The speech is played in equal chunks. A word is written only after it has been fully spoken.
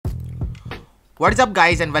What is up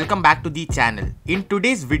guys, and welcome back to the channel. In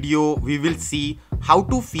today's video, we will see how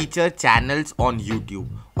to feature channels on YouTube,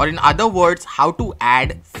 or in other words, how to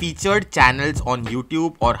add featured channels on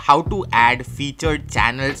YouTube, or how to add featured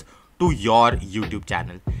channels to your YouTube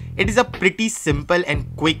channel. It is a pretty simple and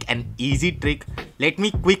quick and easy trick. Let me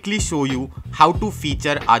quickly show you how to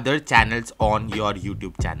feature other channels on your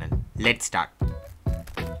YouTube channel. Let's start.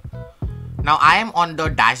 Now I am on the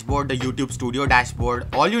dashboard, the YouTube Studio dashboard.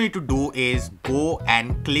 All you need to do is go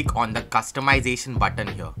and click on the customization button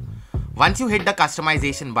here. Once you hit the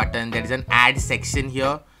customization button, there is an add section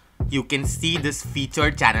here. You can see this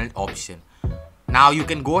featured channel option. Now you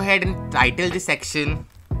can go ahead and title the section.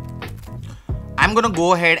 I'm gonna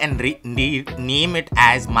go ahead and name it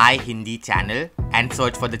as My Hindi Channel and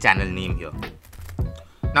search for the channel name here.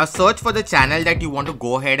 Now search for the channel that you want to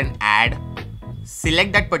go ahead and add.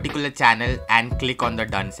 Select that particular channel and click on the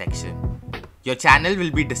done section. Your channel will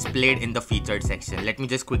be displayed in the featured section. Let me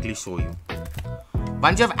just quickly show you.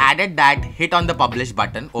 Once you have added that, hit on the publish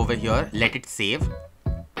button over here, let it save.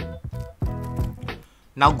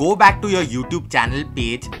 Now go back to your YouTube channel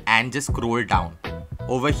page and just scroll down.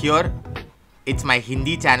 Over here, it's my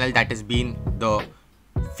Hindi channel that has been the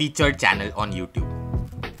featured channel on YouTube.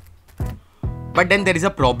 But then there is a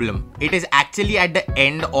problem. It is actually at the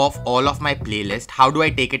end of all of my playlist. How do I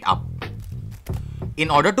take it up? In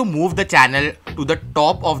order to move the channel to the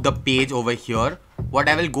top of the page over here, what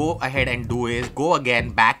I will go ahead and do is go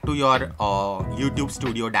again back to your YouTube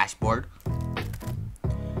Studio dashboard.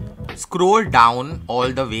 Scroll down all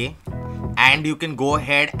the way and you can go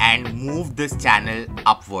ahead and move this channel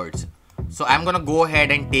upwards. So I'm gonna go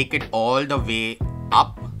ahead and take it all the way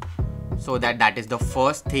up, so that is the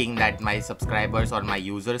first thing that my subscribers or my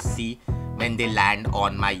users see when they land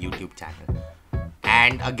on my YouTube channel.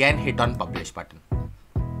 And again, hit on publish button.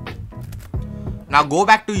 Now go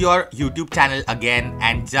back to your YouTube channel again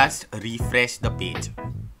and just refresh the page.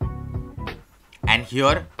 And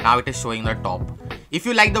here, now it is showing the top. If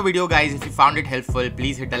you like the video guys, if you found it helpful,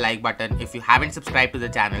 please hit the like button. If you haven't subscribed to the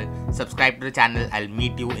channel, subscribe to the channel. I'll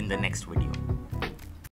meet you in the next video.